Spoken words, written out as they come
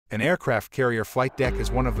An aircraft carrier flight deck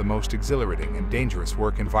is one of the most exhilarating and dangerous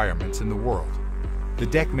work environments in the world. The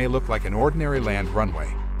deck may look like an ordinary land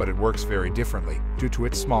runway, but it works very differently due to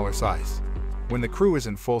its smaller size. When the crew is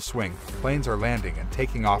in full swing, planes are landing and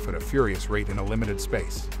taking off at a furious rate in a limited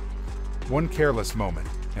space. One careless moment,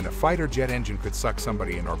 and a fighter jet engine could suck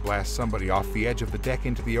somebody in or blast somebody off the edge of the deck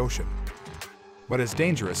into the ocean. But as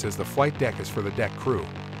dangerous as the flight deck is for the deck crew,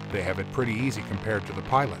 they have it pretty easy compared to the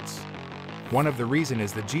pilots. One of the reasons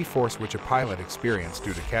is the G-force which a pilot experienced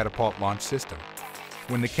due to catapult launch system.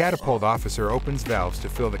 When the catapult officer opens valves to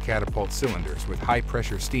fill the catapult cylinders with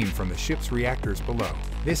high-pressure steam from the ship's reactors below,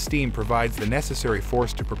 this steam provides the necessary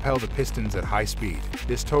force to propel the pistons at high speed.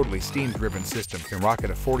 This totally steam-driven system can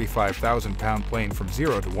rocket a 45,000-pound plane from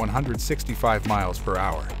 0 to 165 miles per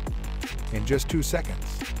hour in just 2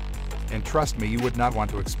 seconds. And trust me, you would not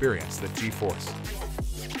want to experience that G-force.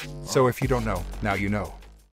 So if you don't know, now you know.